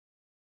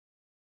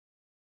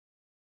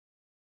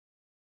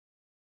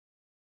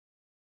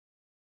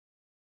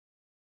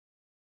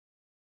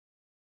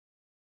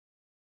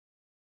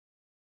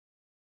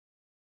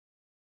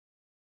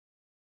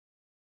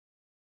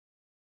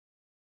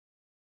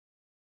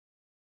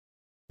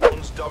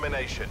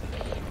domination.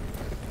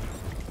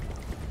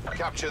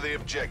 Capture the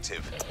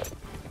objective.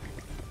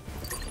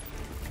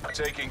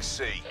 Taking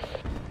C.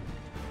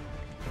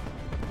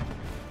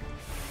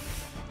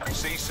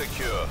 C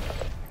secure.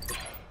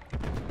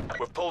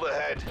 We've pulled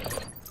ahead.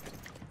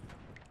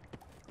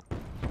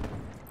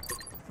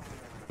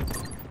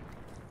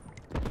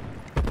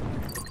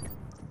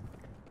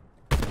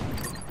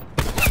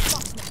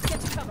 Get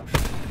to cover.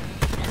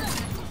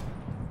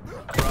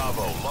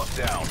 Bravo, locked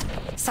down.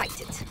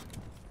 Sighted.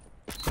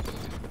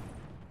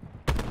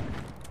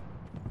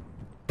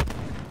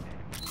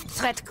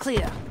 Threat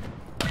clear.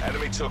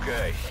 Enemy took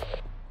A.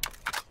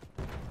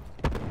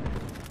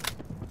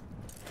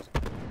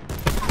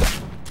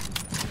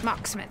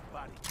 Marksman.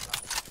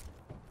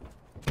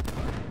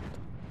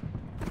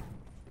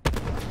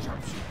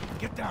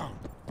 Get down.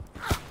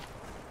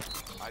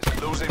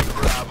 Losing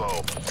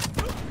Bravo.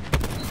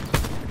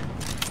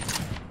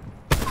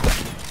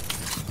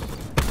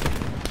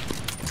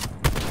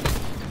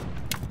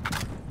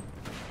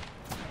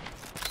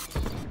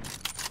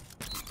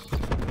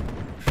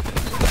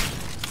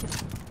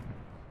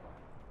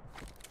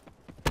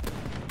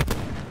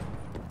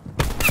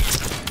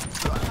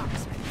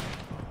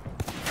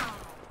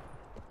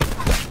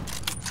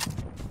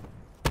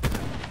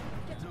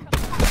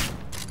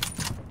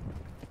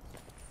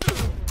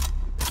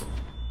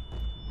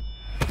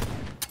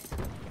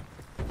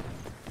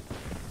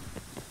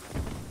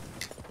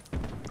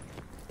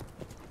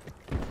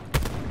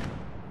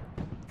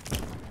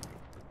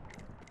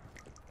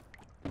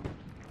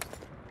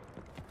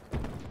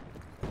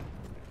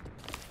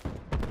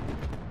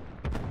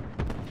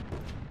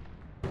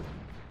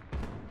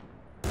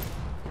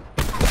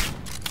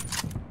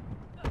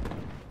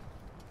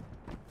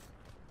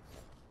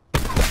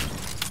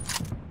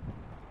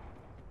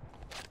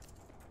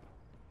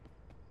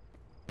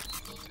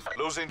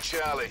 Losing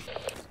Charlie.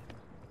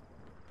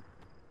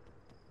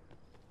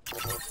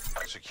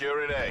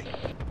 Securing A.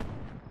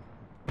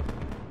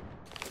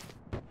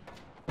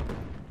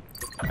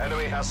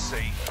 Enemy has C.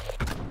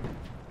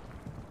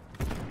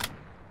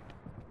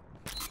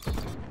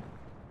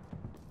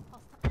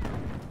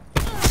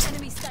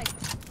 Enemy sight.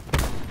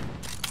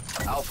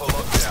 Alpha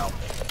lockdown.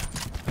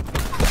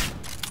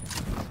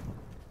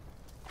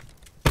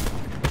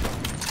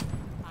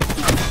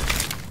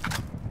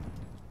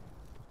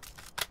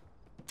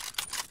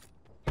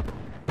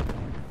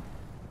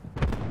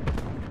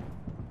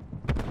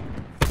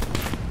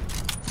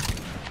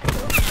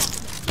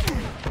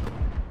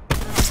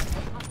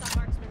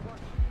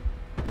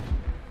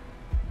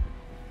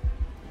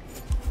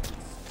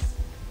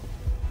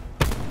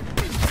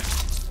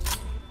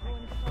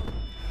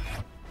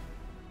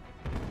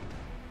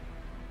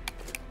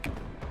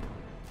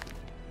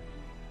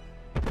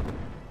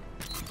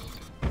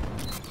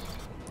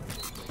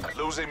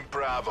 Losing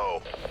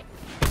Bravo.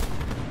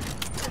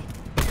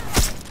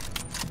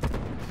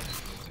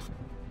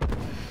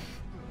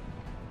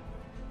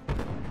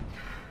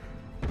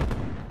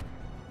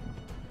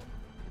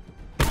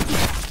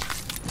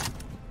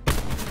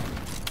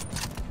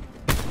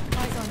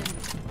 Eyes on enemy.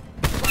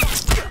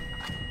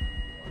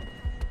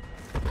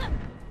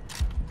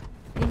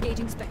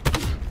 Engaging Spectre.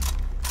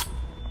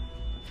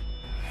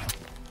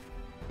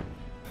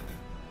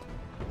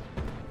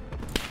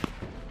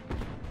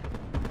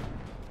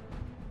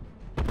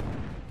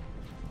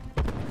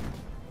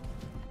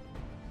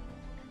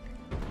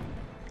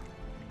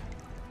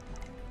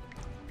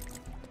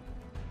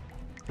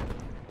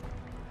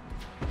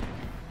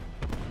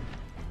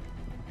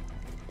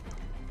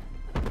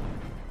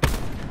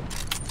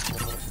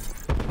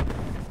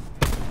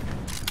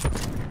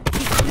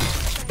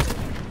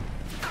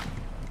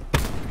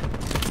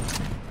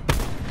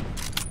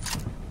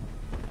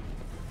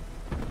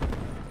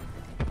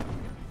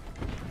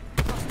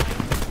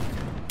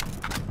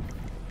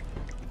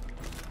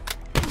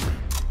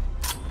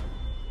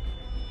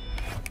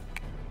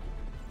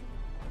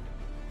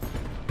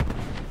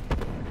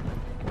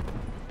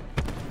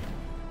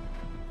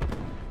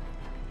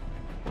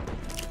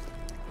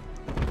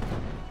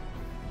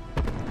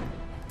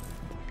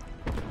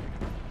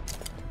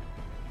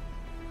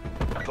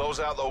 Close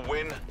out the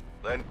win,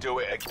 then do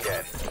it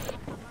again.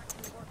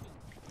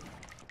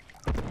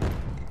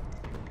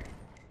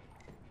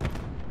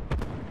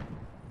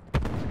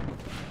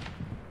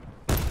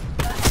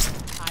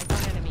 Eyes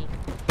on enemy.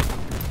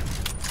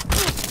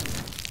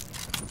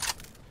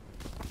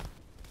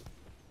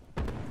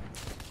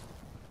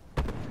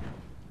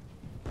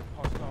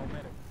 Hostile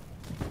medic.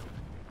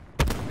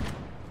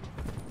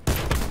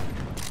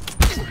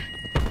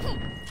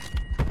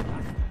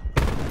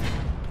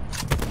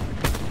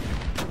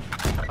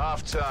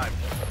 Half time.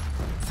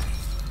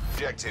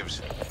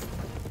 Objectives.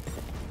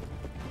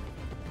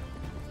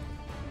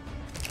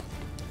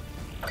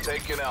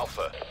 Taking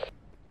Alpha.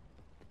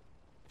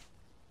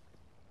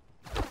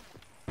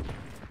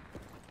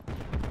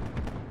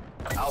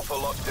 Alpha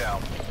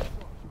lockdown.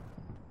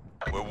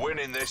 We're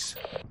winning this.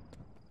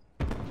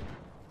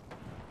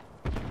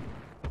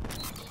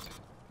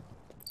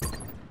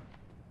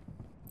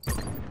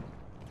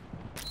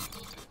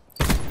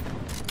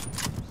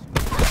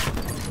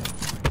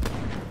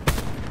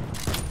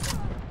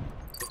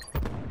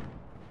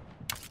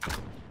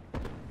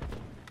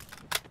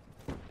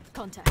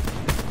 contact.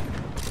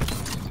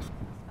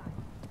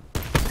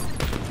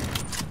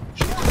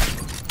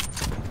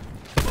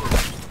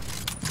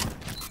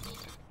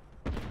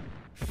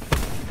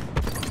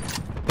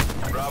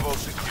 Bravo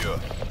secure.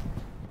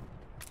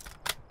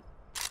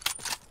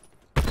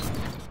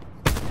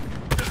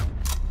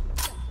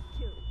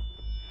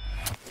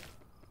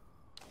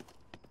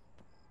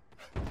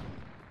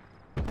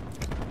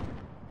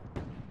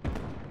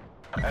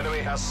 Enemy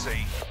has C.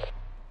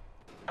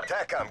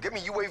 TACOM, give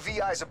me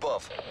UAV eyes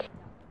above.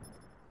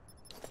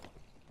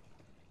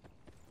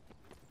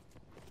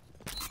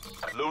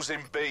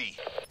 Losing B.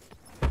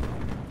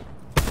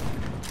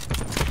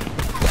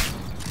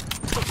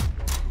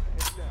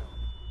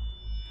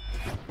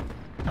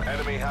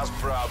 Enemy has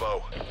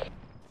Bravo.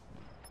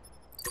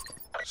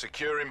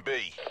 Securing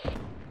B.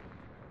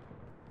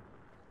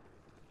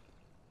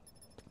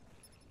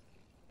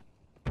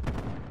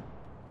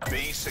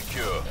 B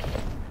secure.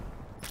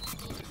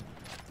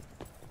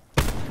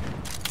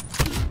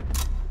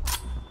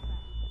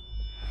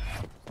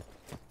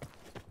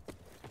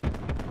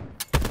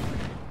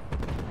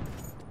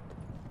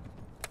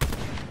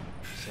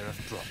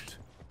 Seraph dropped.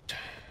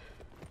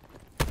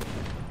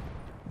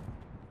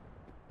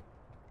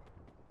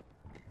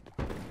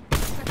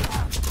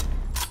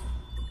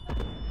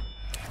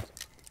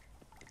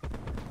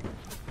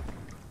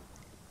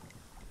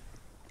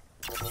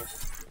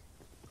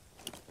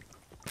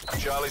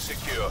 Charlie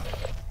secure.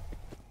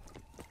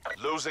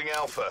 Losing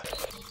Alpha.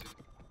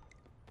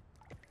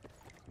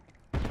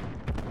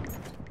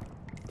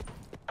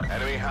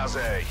 Enemy has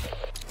A.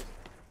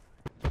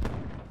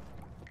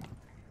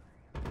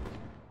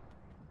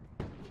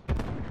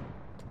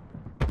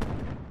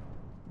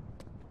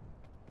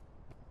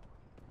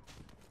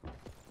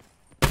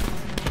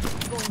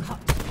 Going hot.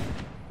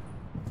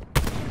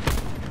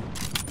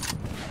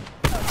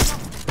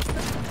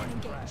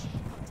 Engage.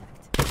 Contact.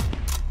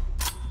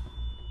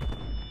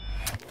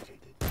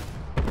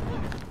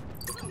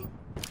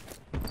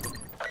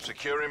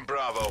 Securing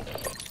Bravo.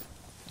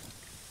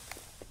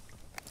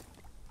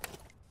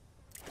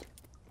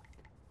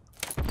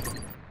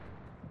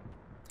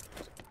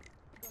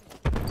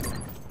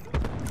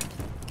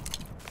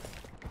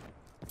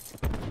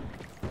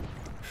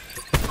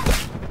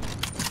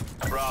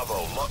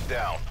 Bravo, locked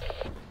down.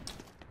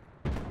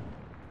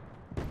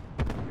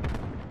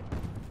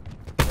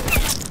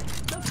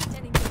 Locate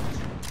and engage.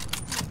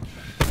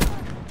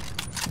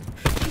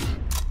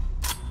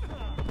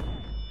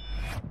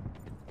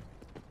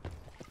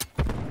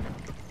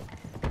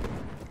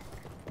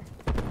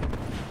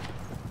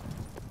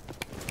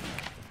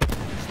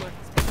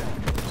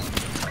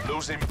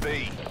 Losing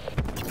B.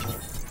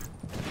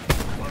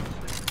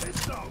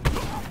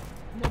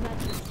 No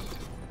matches.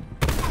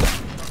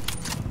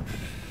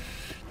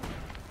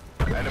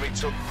 Enemy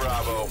took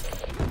Bravo.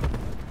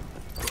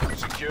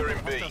 Securing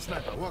B. Hostile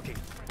sniper walking.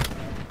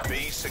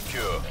 B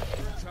secure.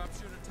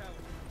 Sharpshooter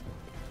tally.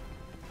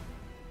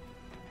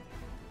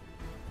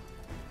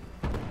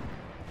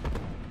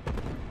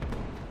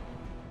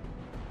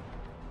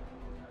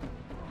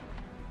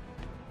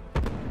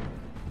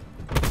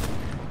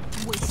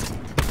 Wasted.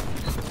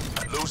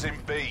 Losing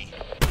B.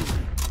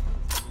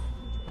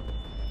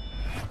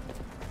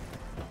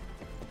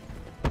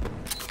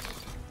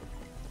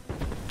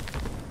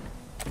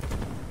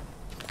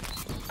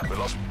 We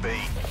lost B.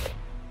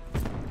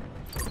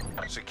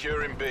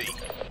 Securing B.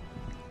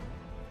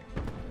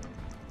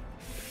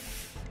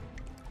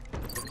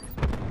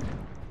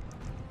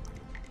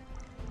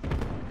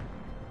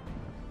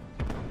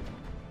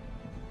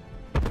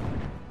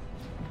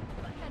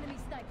 Enemy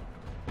sniper.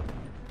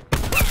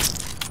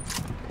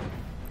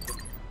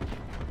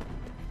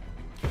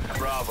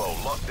 Bravo,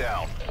 locked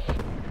down.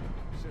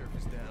 Seraph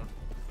is down.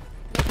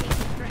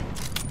 Location threat.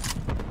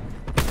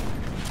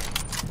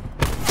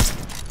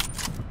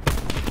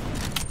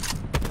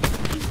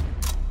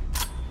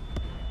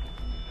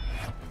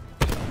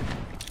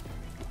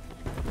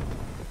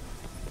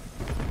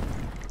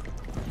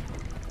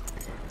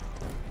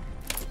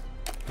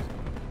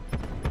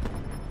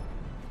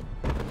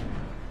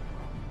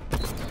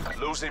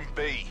 Losing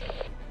B.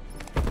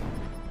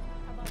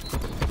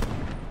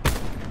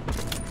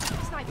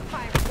 Sniper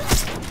fire.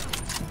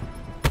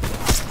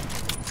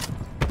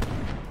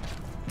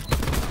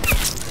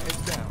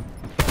 Heads down.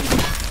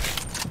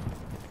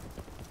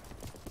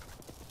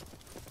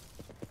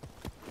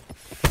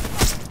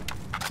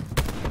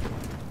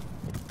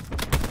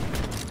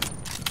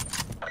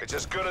 It's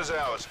as good as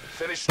ours.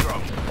 Finish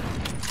strong.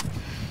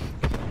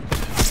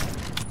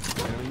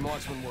 Enemy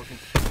marksman working.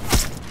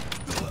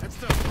 Heads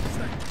down.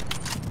 Sniper.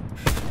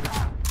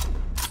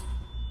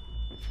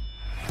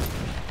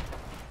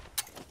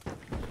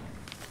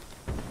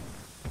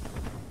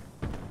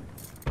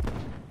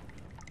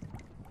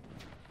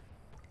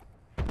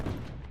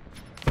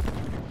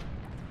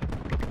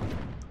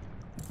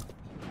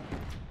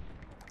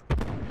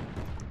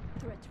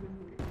 Threat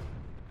removed.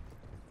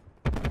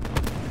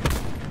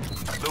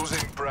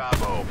 Losing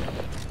Bravo.